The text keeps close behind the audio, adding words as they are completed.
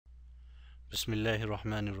Bismillahir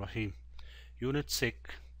Rahmanir Rahim. Unit 6.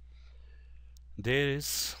 There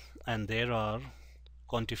is and there are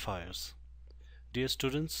quantifiers. Dear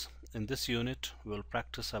students, in this unit we'll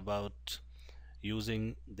practice about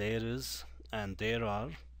using there is and there are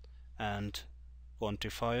and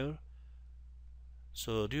quantifier.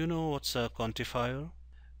 So do you know what's a quantifier?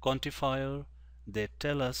 Quantifier, they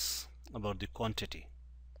tell us about the quantity.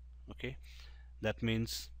 Okay, that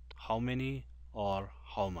means how many or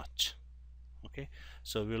how much. Okay,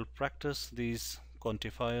 so we'll practice these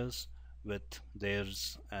quantifiers with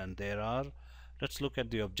there's and there are. Let's look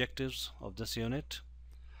at the objectives of this unit.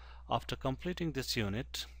 After completing this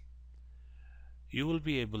unit, you will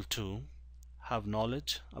be able to have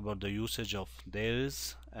knowledge about the usage of there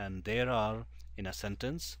is and there are in a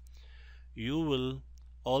sentence. You will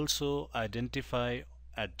also identify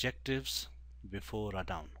adjectives before a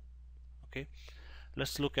noun. Okay,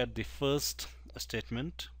 let's look at the first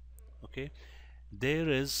statement. Okay, there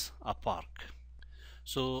is a park.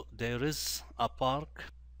 So there is a park.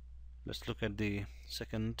 Let's look at the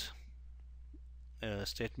second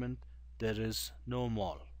statement. There is no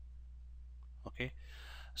mall. Okay,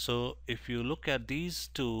 so if you look at these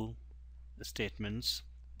two statements,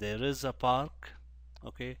 there is a park,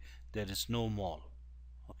 okay, there is no mall.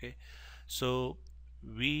 Okay, so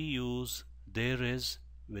we use there is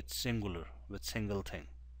with singular, with single thing.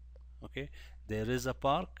 Okay, there is a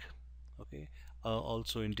park. Okay,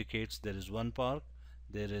 also indicates there is one park.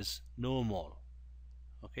 There is no mall.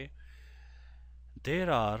 Okay,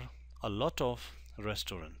 there are a lot of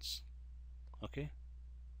restaurants. Okay,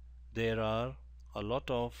 there are a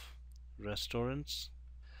lot of restaurants.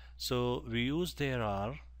 So we use there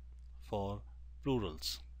are for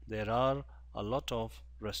plurals. There are a lot of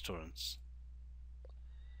restaurants.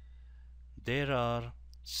 There are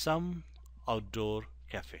some outdoor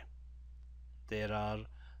cafe. There are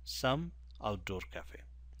some outdoor cafe.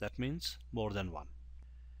 That means more than one.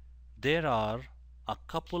 There are a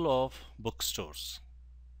couple of bookstores.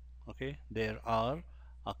 Okay, there are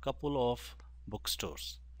a couple of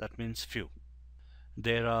bookstores. That means few.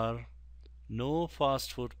 There are no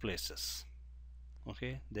fast food places.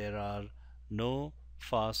 Okay, there are no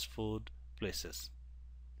fast food places.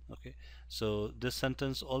 Okay, so this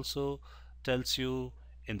sentence also tells you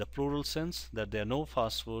in the plural sense that there are no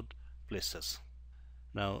fast food places.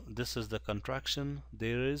 Now this is the contraction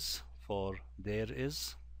there is for there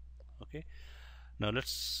is. Okay, now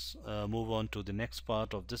let's move on to the next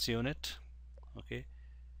part of this unit. Okay,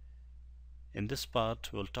 in this part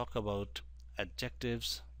we'll talk about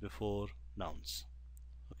adjectives before nouns.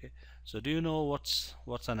 Okay, so do you know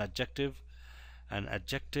what's an adjective? An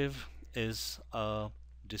adjective is a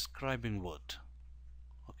describing word.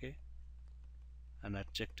 Okay, an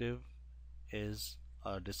adjective is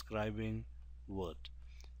a describing word.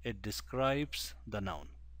 It describes the noun.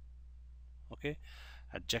 Okay,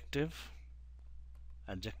 adjective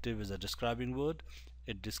is a describing word.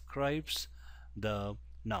 It describes the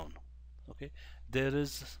noun. Okay, there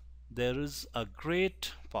is a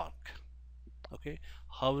great park. Okay,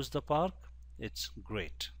 how is the park? It's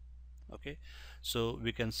great. Okay, so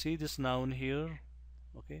we can see this noun here.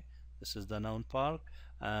 Okay, this is the noun park,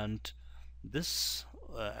 and this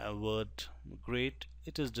word great,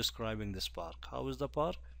 it is describing this park. How is the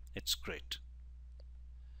park? It's great.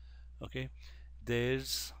 Okay,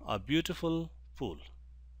 there's a beautiful pool.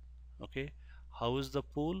 Okay, how is the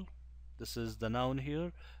pool? This is the noun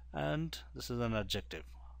here, and this is an adjective.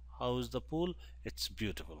 How is the pool? It's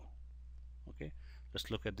beautiful. Okay,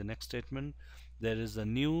 let's look at the next statement. There is a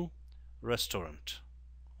new restaurant.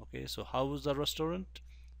 Okay, so how is the restaurant?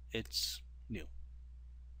 It's new.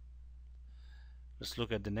 Let's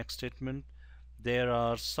look at the next statement. There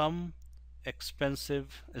are some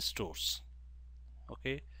expensive stores.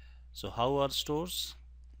 Okay, so how are stores?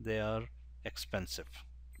 They are expensive.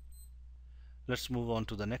 Let's move on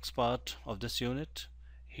to the next part of this unit.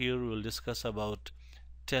 Here we will discuss about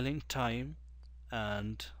telling time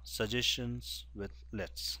and suggestions with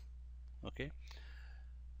let's. Okay,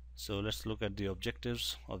 so let's look at the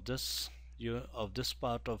objectives of this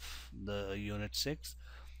part of the unit 6.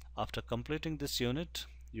 After completing this unit,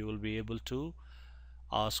 you will be able to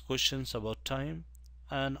ask questions about time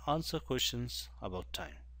and answer questions about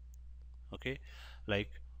time. Okay, like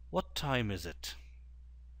what time is it?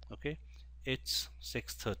 Okay, it's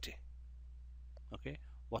 6:30. Okay,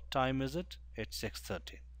 what time is it? It's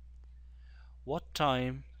 6:30. What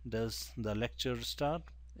time does the lecture start?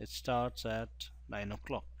 It starts at 9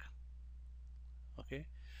 o'clock. Okay,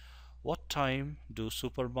 what time do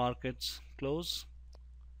supermarkets close?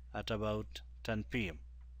 At about 10 p.m.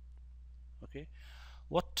 Okay,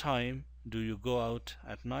 what time do you go out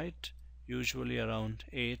at night? usually around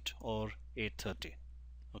 8 or 8:30.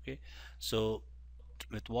 Okay, so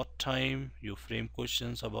with what time you frame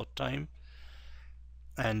questions about time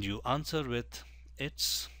and you answer with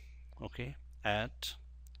it's okay at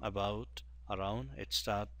about around it's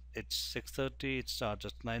 6:30, it starts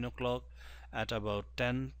at 9 o'clock, at about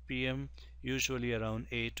 10 p.m., usually around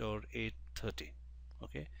 8 or 8:30.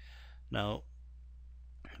 Okay, now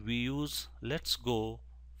we use let's go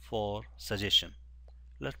for suggestion.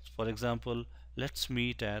 Let's, for example, let's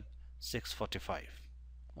meet at 6:45.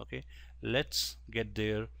 Okay, let's get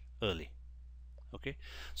there early. Okay,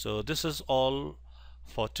 so this is all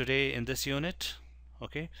for today in this unit.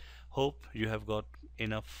 Okay, hope you have got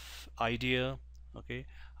enough idea, okay,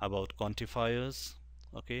 about quantifiers,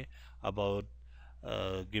 okay, about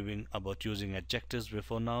giving about using adjectives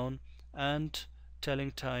before noun and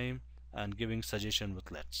telling time and giving suggestion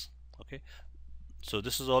with let's. Okay, so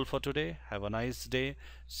this is all for today. Have a nice day.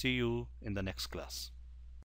 See you in the next class.